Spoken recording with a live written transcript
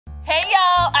Hey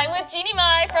y'all, I'm with Jeannie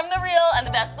Mai from The Real and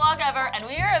the best vlog ever, and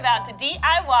we are about to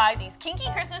DIY these kinky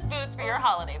Christmas boots for your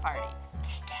holiday party.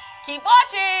 Keep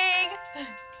watching!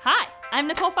 Hi, I'm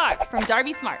Nicole Farr from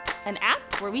Darby Smart, an app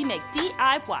where we make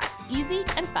DIY easy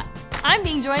and fun. I'm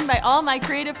being joined by all my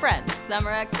creative friends. Some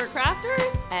are expert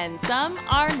crafters and some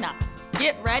are not.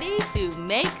 Get ready to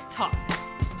make talk.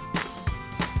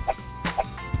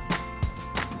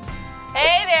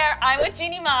 Hey there, I'm with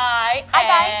Jeannie Mai. Hi,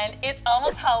 guys. And it's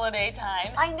almost holiday time.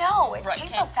 I know, it came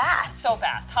so fast. So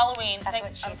fast. Halloween. That's Thanks,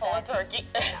 what she I'm full of said. turkey.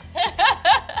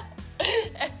 That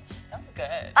was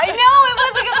good. I know, it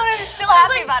was a good one. I'm still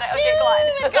happy about it. Okay, go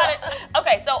on. Got it.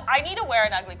 Okay, so I need to wear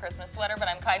an ugly Christmas sweater, but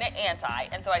I'm kind of anti,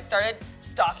 and so I started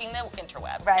stalking the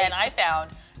interwebs, Right. and I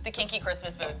found the kinky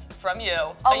Christmas boots from you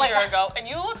Oh a my year God. ago, and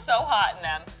you look so hot in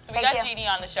them. So we Thank got you. Jeannie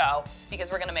on the show because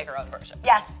we're gonna make our own version.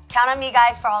 Yes, count on me,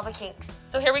 guys, for all the kinks.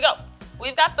 So here we go.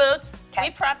 We've got boots. Okay.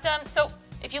 We prepped them. So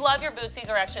if you love your boots, these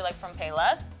are actually like from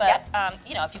Payless. But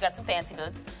you know, if you got some fancy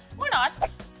boots, why not?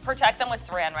 Protect them with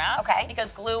saran wrap. Okay.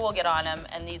 Because glue will get on them,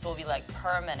 and these will be like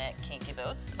permanent kinky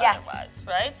boots Yes. otherwise,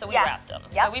 right? So we Yes. wrapped them.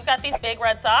 Yep. So we've got these big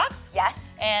red socks. Yes.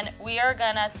 And we are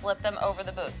gonna slip them over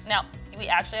the boots. Now, we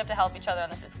actually have to help each other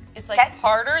on this. It's like Okay.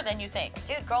 harder than you think,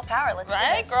 Dude, girl power, let's do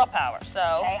right? this. Girl power.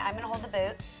 So, Okay, I'm gonna hold the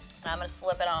boot. and I'm gonna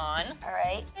slip it on. All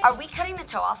right. Are we cutting the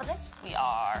toe off of this? We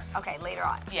are. Okay, later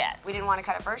on. Yes. We didn't want to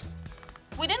cut it first?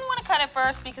 We didn't want to cut it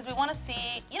first because we want to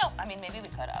see, you know, I mean, maybe we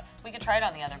could have. We could try it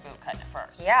on the other boot, cutting it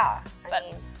first. Yeah, But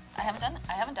I mean, I haven't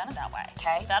done it that way.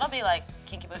 Okay. That'll be like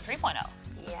Kinky Boot 3.0.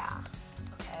 yeah.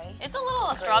 Okay. It's a little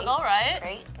a struggle, right?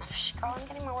 Great. Shh, girl, I'm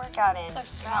getting my workout in. So Got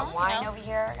strong, wine you know. over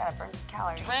here, gotta burn some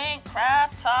calories. Drink,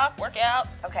 craft, talk, work out.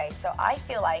 Okay, so I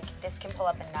feel like this can pull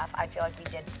up enough. I feel like we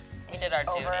did our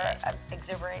over duty. an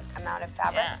exuberant amount of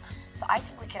fabric. Yeah. So I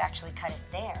think we could actually cut it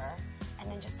there and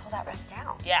then just pull that rest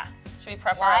down. Yeah. Should we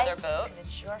prep Why? our other boot? Because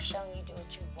it's your show and you do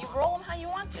what you You want. roll them how you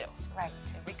want to. That's right.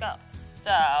 Here we go.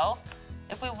 So,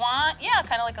 if we want, yeah,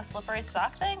 kind of like a slippery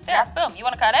sock thing. There, Yep. boom. You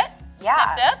want to cut it? Yeah.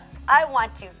 Snip, snip. I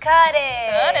want to cut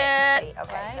it. Cut it. Wait,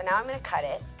 okay, Right. so now I'm gonna cut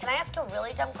it. Can I ask a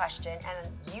really dumb question?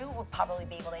 And you would probably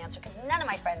be able to answer because none of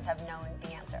my friends have known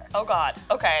the answer. Oh, God.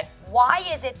 Okay. Why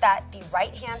is it that the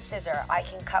right hand scissor I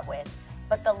can cut with,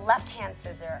 but the left hand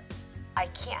scissor I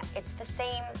can't? It's the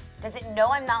same. Does it know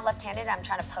I'm not left-handed? I'm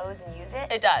trying to pose and use it?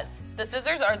 It does. The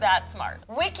scissors are that smart.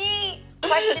 Wiki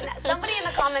question, somebody in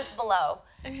the comments below,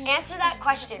 answer that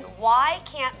question. Why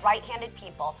can't right-handed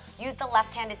people use the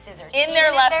left-handed scissors? In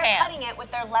their left they're hand. cutting it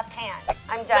with their left hand.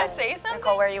 I'm done. Does that say something?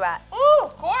 Nicole, where are you at? Ooh,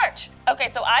 gorge. Okay,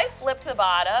 so I flipped the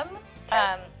bottom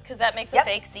Okay. because that makes a Yep.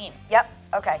 fake seam. Yep,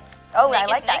 okay. Oh, I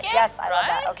Snakey, like that. snakey, Yes, I love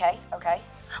that. right? Okay, okay.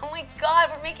 Oh my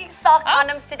God, we're making sock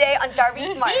condoms today on Darby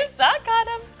Smart. Sock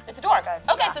condoms. It's adorable.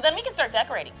 good, Okay, yeah. so then we can start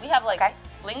decorating. We have like Okay.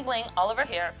 bling bling all over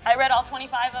here. I read all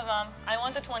 25 of them. I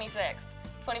want the 26.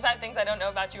 25 things I don't know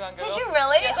about you on Google. Did you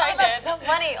really? Yes, oh, I that's did. so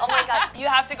funny. Oh my gosh. You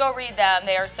have to go read them.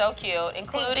 They are so cute,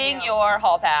 including you. your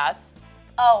hall pass.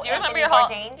 Oh, Do you remember Anthony your hall?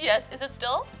 Bourdain? Yes. Is it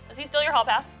still? Is he still your hall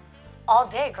pass? All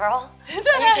day, girl. Are you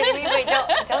kidding me? Wait,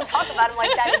 don't talk about him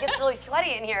like that. It gets really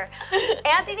sweaty in here.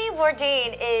 Anthony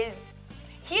Bourdain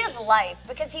he is life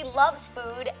because he loves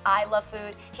food. I love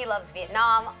food. He loves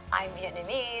Vietnam. I'm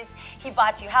Vietnamese. He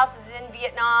bought 2 houses in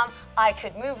Vietnam. I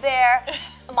could move there.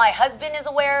 My husband is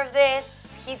aware of this.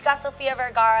 He's got Sofia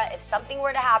Vergara. If something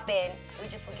were to happen, we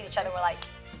just look at each other. We're like,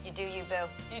 you do you, boo.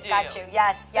 You do Got you. you.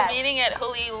 Yes, You're yes. meeting at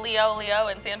Leo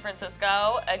in San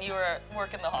Francisco, and you were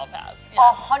working the hall pass. Yeah.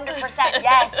 100%,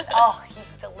 yes. Oh, he's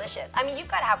delicious. I mean, you've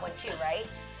got to have one too, right?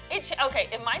 Okay,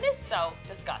 and mine is so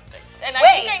disgusting. And I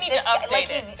Wait, think I need to update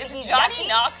like it. he's It's Johnny yucky?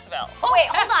 Knoxville. Wait,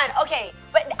 hold on. Okay,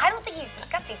 but I don't think he's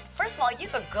disgusting. First of all,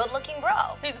 he's a good-looking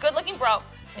bro. He's a good-looking bro.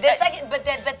 The second, but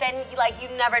then, like, you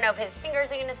never know if his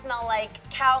fingers are gonna smell like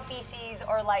cow feces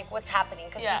or like what's happening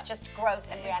because Yeah. he's just gross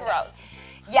and random. Gross.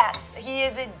 Yes, he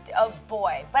is a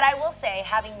boy. But I will say,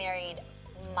 having married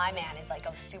my man is like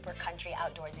a super country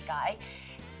outdoorsy guy.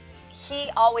 He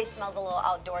always smells a little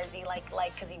outdoorsy, like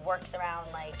because he works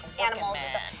around like animals and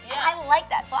stuff. man. And I like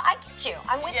that, so I get you.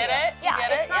 I'm with Get you. it? Yeah, you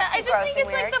get it's it? not Yeah, too I just gross think and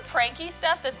it's weird. like the pranky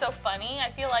stuff that's so funny.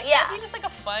 I feel like Yeah. that'd be just like a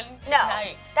fun No,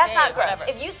 night. that's day, not gross. whatever.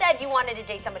 If you said you wanted to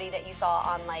date somebody that you saw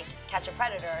on like Catch a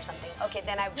Predator or something, okay,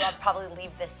 then I would probably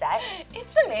leave this set.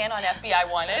 It's the man on FBI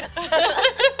Wanted.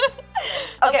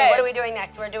 Okay, what are we doing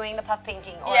next? We're doing the puff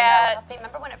painting. Or yeah. No, the puff paint.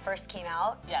 Remember when it first came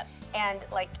out? Yes. And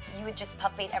like you would just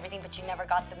puff paint everything, but you never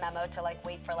got the memo to like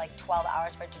wait for like 12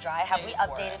 hours for it to dry. Have we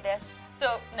updated this?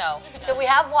 So, no. So we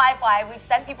have Wi-Fi, we've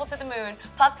sent people to the moon.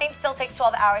 Puff paint still takes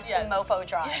 12 hours to mofo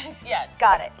dry. Yes.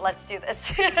 Got it, let's do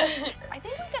this. I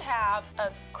think we could have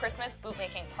a Christmas boot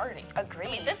making party. Agreed.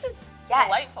 I mean, this is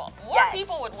delightful. More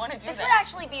people would want to do this. This would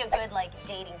actually be a good like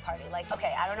dating party. Like,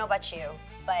 okay, I don't know about you,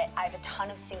 but I have a ton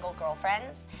of single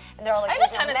girlfriends, and they're all like, I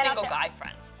have a ton of single guy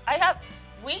friends. I have,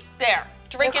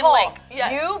 drinking Nicole,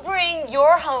 Yes. You bring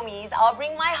your homies, I'll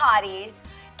bring my hotties,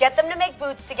 get them to make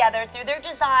boots together through their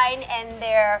design and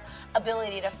their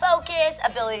ability to focus,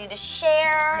 ability to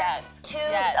share,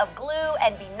 tubes of glue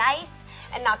and be nice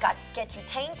and not get too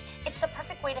tanked. It's the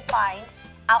perfect way to find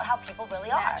out how people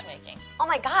really are. Matchmaking. Oh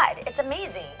my God, it's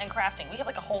amazing. And crafting. We have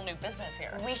like a whole new business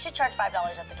here. We should charge $5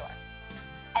 at the door.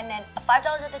 And then $5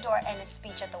 at the door and a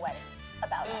speech at the wedding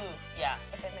about us. Yeah.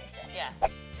 If it makes sense. Yeah.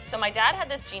 So my dad had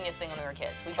this genius thing when we were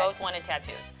kids. We both wanted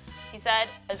tattoos. He said,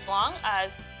 as long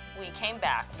as we came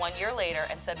back 1 year later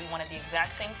and said we wanted the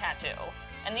exact same tattoo,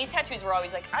 and these tattoos were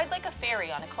always like, I'd like a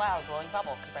fairy on a cloud blowing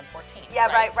bubbles because I'm 14. Yeah,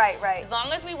 right. As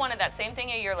long as we wanted that same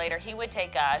thing a year later, he would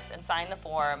take us and sign the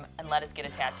form and let us get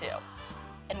a tattoo.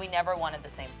 And we never wanted the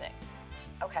same thing.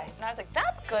 Okay. And I was like,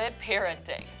 that's good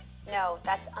parenting. No,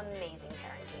 that's amazing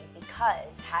parenting, because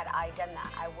had I done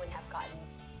that, I wouldn't have gotten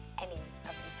any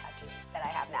of these tattoos that I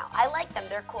have now. I like them,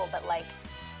 they're cool, but like,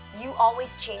 you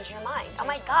always change your mind. Oh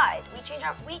my God, we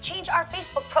change our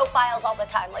Facebook profiles all the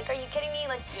time. Like, are you kidding me?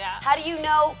 Like, how do you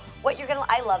know what you're gonna,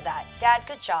 I love that. Dad,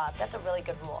 good job. That's a really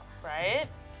good rule. Right?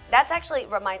 That's actually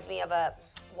reminds me of a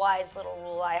wise little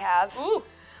rule I have. Ooh.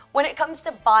 When it comes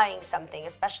to buying something,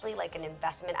 especially like an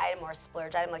investment item or a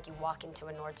splurge item, like you walk into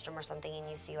a Nordstrom or something and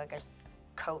you see like a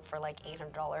coat for like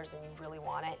 $800 and you really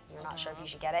want it, you're not sure if you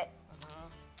should get it,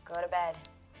 go to bed,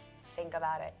 think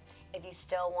about it. If you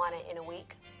still want it in a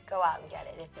week, go out and get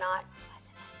it. If not,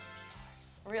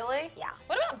 really? Yeah.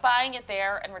 What about buying it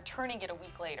there and returning it a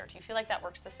week later? Do you feel like that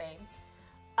works the same?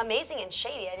 Amazing and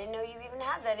shady. I didn't know you even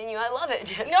had that in you. I love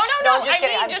it. No, I'm just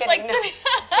kidding. I mean, I'm just kidding. like No,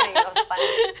 I'm kidding. That was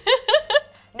funny.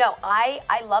 No,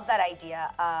 I love that idea.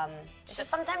 It's just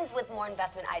sometimes with more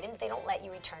investment items, they don't let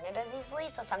you return it as easily,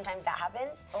 so sometimes that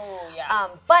happens. Oh, yeah.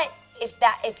 But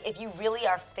if you really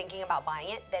are thinking about buying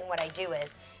it, then what I do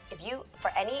is, if you,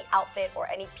 for any outfit or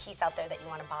any piece out there that you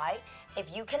want to buy,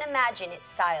 if you can imagine it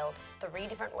styled 3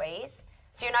 different ways,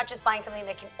 so you're not just buying something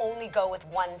that can only go with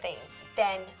one thing,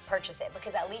 then purchase it,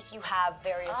 because at least you have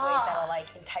various ways that'll like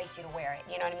entice you to wear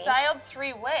it. You know what I mean? Styled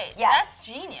 3 ways. Yes. That's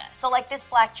genius. So like this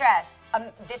black dress,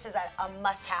 this is a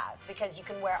must-have, because you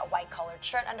can wear a white collared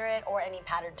shirt under it or any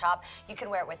patterned top. You can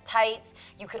wear it with tights.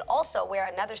 You could also wear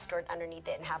another skirt underneath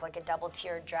it and have like a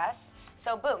double-tiered dress.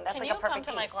 So boom, that's like a perfect piece. Can you come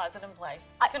to my closet and play?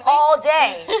 All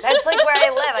day. That's like where I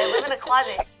live. I live in a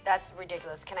closet. That's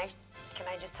ridiculous. Can I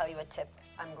just tell you a tip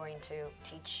I'm going to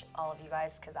teach all of you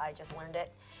guys, because I just learned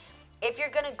it? If you're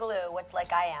gonna glue,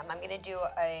 like I am, I'm gonna do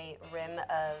a rim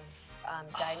of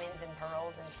diamonds and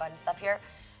pearls and fun stuff here.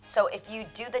 So if you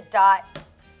do the dot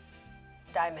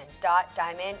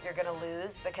diamond, you're gonna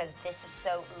lose, because this is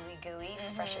so ooey gooey,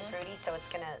 fresh and fruity, so it's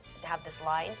gonna have this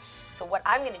line. So what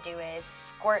I'm gonna do is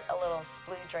squirt a little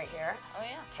splooge right here. Oh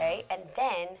yeah. Okay, and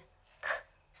then,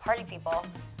 party people,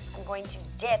 I'm going to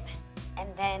dip and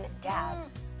then dab,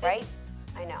 right?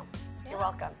 I know. You're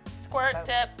welcome. Squirt,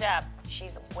 dip, dab.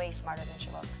 She's way smarter than she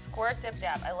looks. Squirt, dip,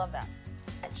 dab. I love that.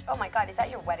 Oh my God, is that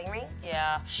your wedding ring?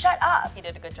 Yeah. Shut up. He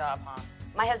did a good job, huh?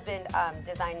 My husband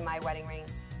designed my wedding ring,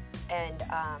 and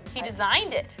he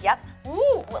designed it. Yep.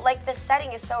 Ooh. Like the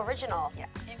setting is so original. Yeah.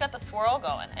 You've got the swirl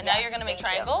going, and now you're gonna make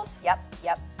triangles. Yep.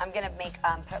 I'm gonna make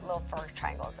put little fur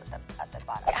triangles at the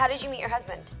bottom. How did you meet your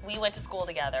husband? We went to school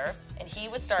together, and he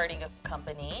was starting a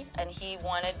company, and he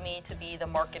wanted me to be the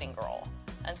marketing girl.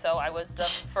 And so I was the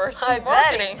first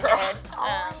marketing girl. Oh,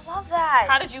 I love that.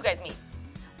 How did you guys meet?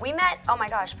 We met, oh my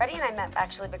gosh, Freddie and I met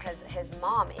actually because his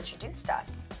mom introduced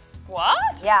us.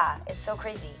 What? Yeah, it's so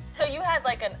crazy. So you had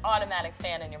like an automatic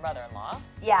fan in your mother-in-law?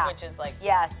 Yeah. Which is like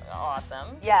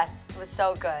awesome. Yes, it was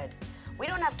so good. We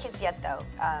don't have kids yet though,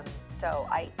 so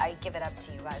I give it up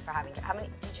to you guys for having kids. How many,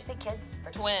 did you say kids?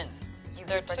 Twins.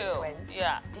 They're 2. Twins?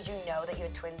 Yeah. Did you know that you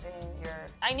had twins in your...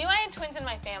 I knew I had twins in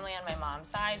my family on my mom's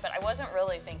side, but I wasn't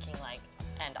really thinking like,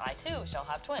 and I too shall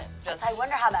have twins. Just, I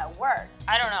wonder how that worked.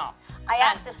 I don't know. I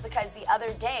asked this because the other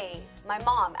day, my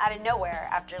mom, out of nowhere,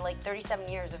 after like 37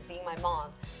 years of being my mom,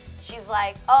 she's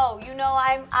like, oh, you know,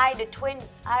 I had a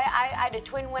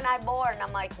twin when I born. And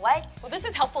I'm like, what? Well, this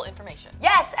is helpful information.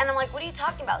 Yes, and I'm like, what are you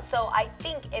talking about? So I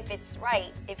think if it's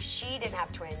right, if she didn't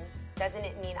have twins, doesn't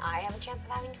it mean I have a chance of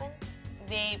having twins?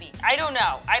 Maybe. I don't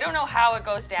know. I don't know how it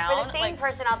goes down. For the same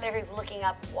person out there who's looking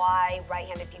up why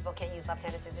right-handed people can't use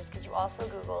left-handed scissors, could you also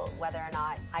Google whether or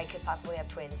not I could possibly have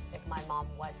twins if my mom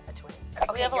was a twin?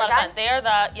 Okay, we have a lot of fun. They are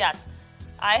yes.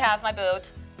 I have my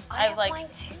boot. I've like mine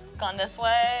too. Gone this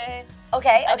way.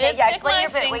 Okay, yeah, explain your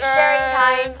boot. Wait, sharing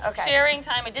time. Okay. Sharing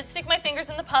time. I did stick my fingers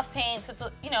in the puff paint, so it's,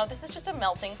 this is just a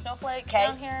melting snowflake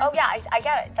down here. Oh yeah, I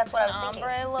get it. That's what I was thinking.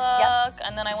 Ombre look,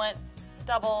 and then I went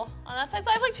double on that side,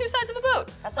 so I have like 2 sides of a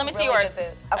boot. Let me see yours. Good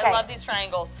boot. Okay. I love these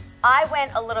triangles. I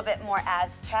went a little bit more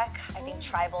Aztec. I think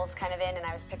tribal's kind of in, and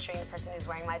I was picturing the person who's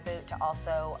wearing my boot to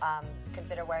also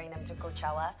consider wearing them to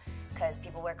Coachella, because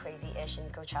people wear crazy-ish in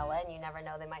Coachella, and you never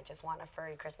know, they might just want a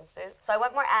furry Christmas boot. So I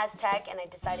went more Aztec, and I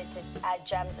decided to add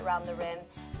gems around the rim.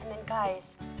 And then,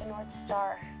 guys, the North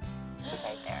Star is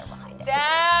right there behind it.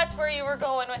 That's where you were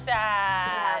going with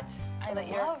that. Yeah, so I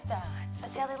love that.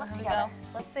 Let's see how they look Here we together. go.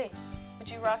 Let's see. Would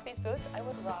you rock these boots? I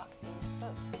would rock these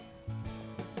boots.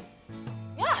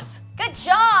 Yes! Good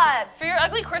job! For your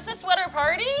ugly Christmas sweater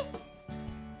party?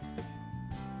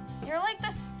 You're like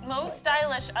the most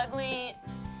stylish, ugly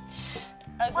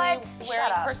wearing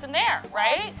person there,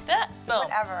 right? Boom.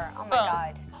 Whatever. Oh my Boom.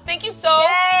 God. Thank you so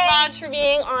much for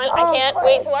being on. I can't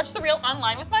wait to watch the reel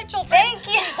online with my children. Thank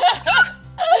you.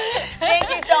 Thank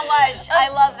you so much. I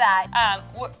love that.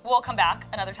 We'll come back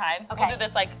another time. Okay. We'll do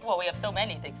this we have so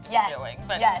many things to be doing.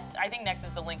 But I think next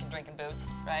is the Lincoln Drinking Boots,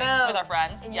 right? Boom. With our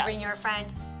friends. And you bring your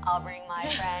friend, I'll bring my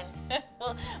friend.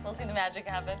 We'll see the magic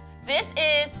happen. This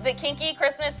is the Kinky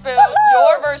Christmas boot,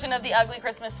 your version of the ugly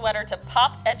Christmas sweater to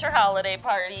pop at your holiday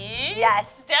parties.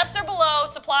 Yes. Steps are below.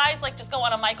 Supplies, just go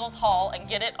on a Michael's haul and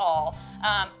get it all.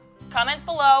 Comments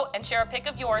below and share a pic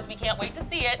of yours. We can't wait to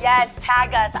see it. Yes,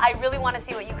 tag us. I really want to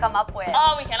see what you come up with.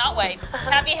 Oh, we cannot wait.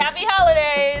 Happy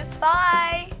holidays.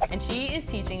 Bye. And she is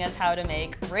teaching us how to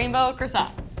make rainbow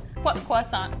croissants.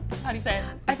 Croissant. How do you say it?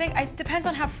 I think it depends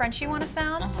on how French you want to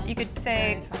sound. You could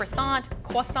say croissant, or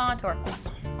croissant.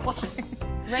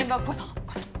 Rainbow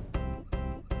croissant.